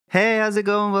Hey, how's it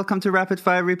going? Welcome to Rapid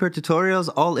Fire Reaper Tutorials,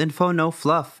 all info, no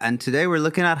fluff. And today we're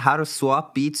looking at how to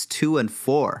swap beats 2 and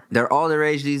 4. They're all the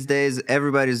rage these days,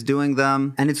 everybody's doing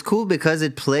them. And it's cool because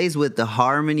it plays with the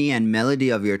harmony and melody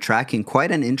of your track in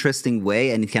quite an interesting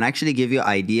way, and it can actually give you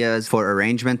ideas for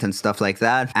arrangement and stuff like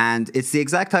that. And it's the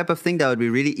exact type of thing that would be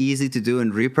really easy to do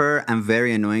in Reaper and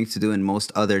very annoying to do in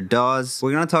most other DAWs.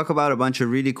 We're gonna talk about a bunch of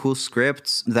really cool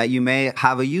scripts that you may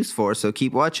have a use for, so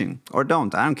keep watching. Or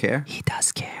don't, I don't care. He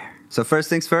does care. So first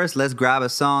things first, let's grab a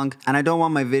song. And I don't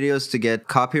want my videos to get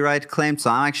copyright claimed, so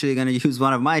I'm actually going to use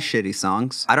one of my shitty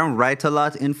songs. I don't write a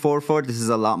lot in 4/4. This is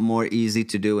a lot more easy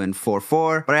to do in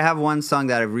 4/4. But I have one song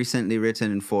that I've recently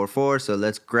written in 4/4, so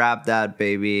let's grab that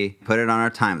baby, put it on our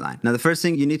timeline. Now the first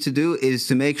thing you need to do is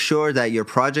to make sure that your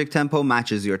project tempo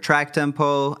matches your track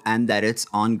tempo and that it's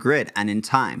on grid and in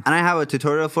time. And I have a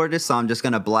tutorial for this, so I'm just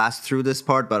going to blast through this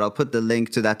part, but I'll put the link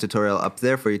to that tutorial up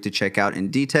there for you to check out in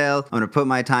detail. I'm going to put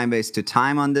my time base to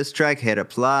time on this track, hit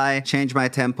apply, change my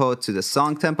tempo to the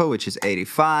song tempo, which is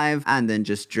 85, and then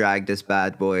just drag this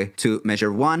bad boy to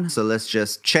measure 1. So let's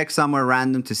just check somewhere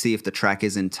random to see if the track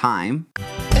is in time.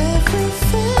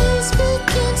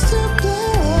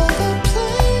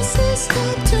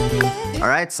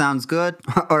 Alright, sounds good.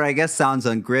 Or I guess sounds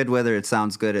on grid. Whether it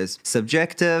sounds good is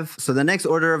subjective. So the next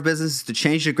order of business is to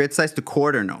change the grid size to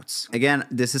quarter notes. Again,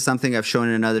 this is something I've shown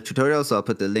in another tutorial, so I'll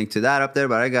put the link to that up there,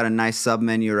 but I got a nice sub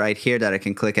menu right here that I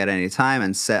can click at any time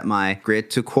and set my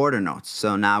grid to quarter notes.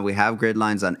 So now we have grid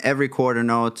lines on every quarter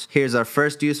note. Here's our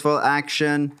first useful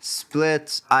action: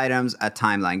 split items at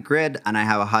timeline grid, and I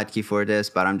have a hotkey for this,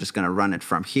 but I'm just gonna run it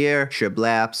from here,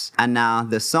 shiblapse, and now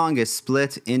the song is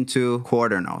split into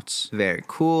quarter notes. Very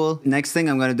cool. Next thing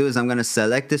I'm going to do is I'm going to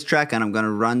select this track and I'm going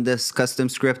to run this custom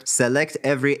script. Select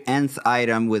every nth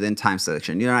item within time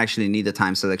selection. You don't actually need a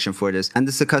time selection for this. And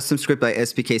this is a custom script by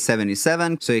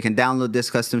SPK77, so you can download this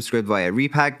custom script via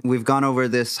ReaPack. We've gone over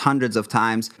this hundreds of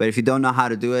times, but if you don't know how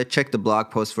to do it, check the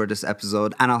blog post for this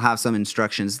episode and I'll have some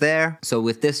instructions there. So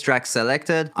with this track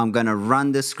selected, I'm going to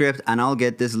run this script and I'll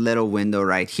get this little window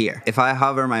right here. If I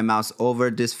hover my mouse over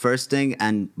this first thing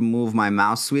and move my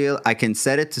mouse wheel, I can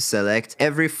set it to select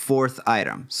every fourth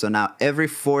item. So now every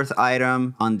fourth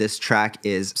item on this track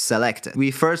is selected.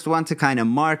 We first want to kind of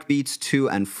mark beats 2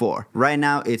 and 4. Right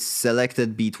now it's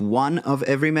selected beat 1 of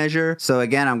every measure. So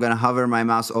again, I'm going to hover my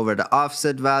mouse over the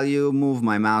offset value, move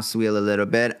my mouse wheel a little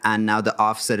bit, and now the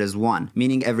offset is 1,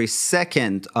 meaning every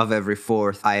second of every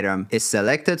fourth item is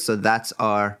selected. So that's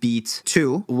our beat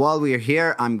 2. While we're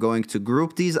here, I'm going to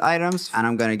group these items and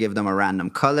I'm going to give them a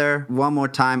random color. One more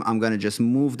time, I'm going to just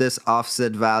move this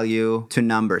offset value to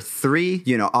number 3.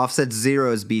 You know, offset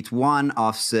 0 is beat 1,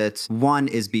 offset 1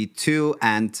 is beat 2,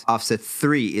 and offset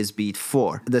 3 is beat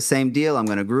 4. The same deal, I'm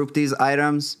going to group these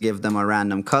items, give them a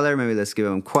random color. Maybe let's give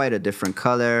them quite a different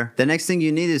color. The next thing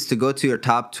you need is to go to your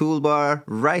top toolbar,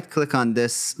 right click on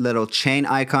this little chain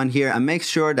icon here, and make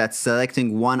sure that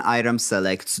selecting one item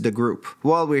selects the group.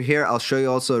 While we're here, I'll show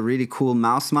you also a really cool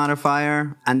mouse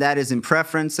modifier, and that is in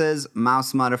preferences,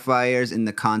 mouse modifiers in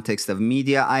the context of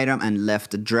media item and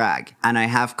left drag. And I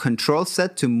have control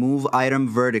set to move item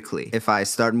vertically. If I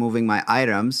start moving my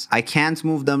items, I can't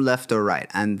move them left or right,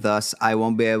 and thus I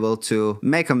won't be able to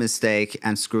make a mistake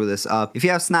and screw this up. If you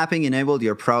have snapping enabled,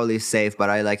 you're probably safe, but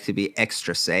I like to be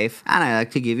extra safe and I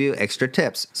like to give you extra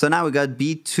tips. So now we got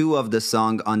beat 2 of the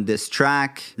song on this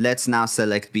track. Let's now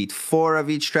select beat 4 of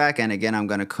each track, and again I'm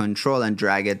going to control and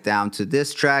drag it down to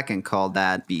this track and call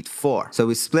that beat 4. So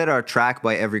we split our track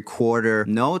by every quarter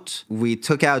note. We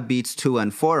took out beats 2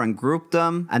 and 4 and grouped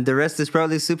them, and the rest is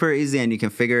probably super easy and you can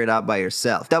figure it out by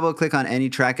yourself. Double click on any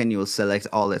track and you will select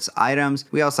all its items.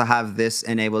 We also have this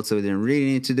enabled, so we didn't really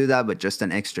need to do that, but just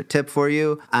an extra tip for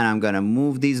you. And I'm gonna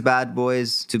move these bad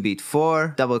boys to beat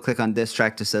 4, double click on this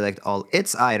track to select all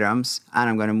its items, and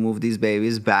I'm gonna move these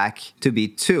babies back to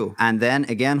beat 2. And then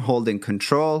again, holding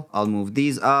control, I'll move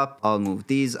these up, I'll move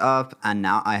these up, and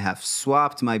now I have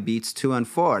swapped my beats 2 and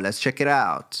 4. Let's check it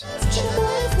out.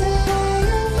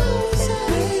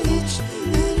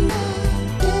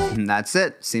 That's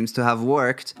it. Seems to have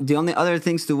worked. The only other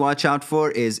things to watch out for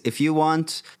is if you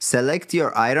want, select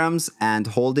your items and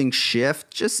holding shift,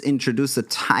 just introduce a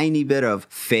tiny bit of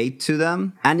fade to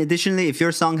them. And additionally, if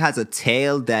your song has a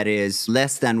tail that is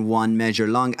less than 1 measure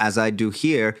long, as I do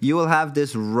here, you will have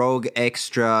this rogue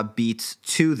extra beat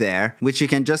 2 there, which you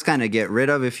can just kind of get rid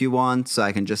of if you want. So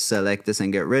I can just select this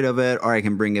and get rid of it, or I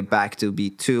can bring it back to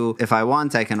beat 2. If I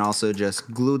want, I can also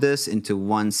just glue this into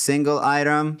one single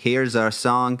item. Here's our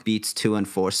song, beat beats 2 and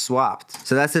 4 swapped.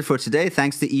 So that's it for today.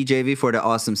 Thanks to EJV for the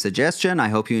awesome suggestion. I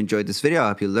hope you enjoyed this video. I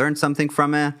hope you learned something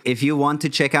from it. If you want to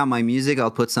check out my music, I'll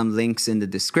put some links in the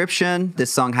description.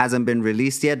 This song hasn't been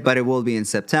released yet, but it will be in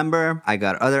September. I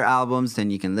got other albums, then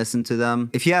you can listen to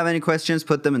them. If you have any questions,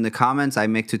 put them in the comments. I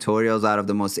make tutorials out of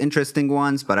the most interesting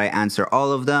ones, but I answer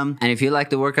all of them. And if you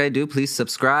like the work I do, please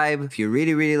subscribe. If you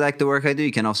really like the work I do,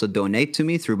 you can also donate to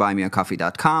me through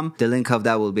buymeacoffee.com. The link of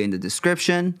that will be in the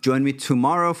description. Join me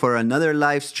tomorrow for another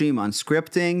live stream on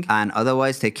scripting. And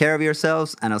otherwise, take care of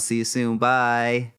yourselves, and I'll see you soon. Bye.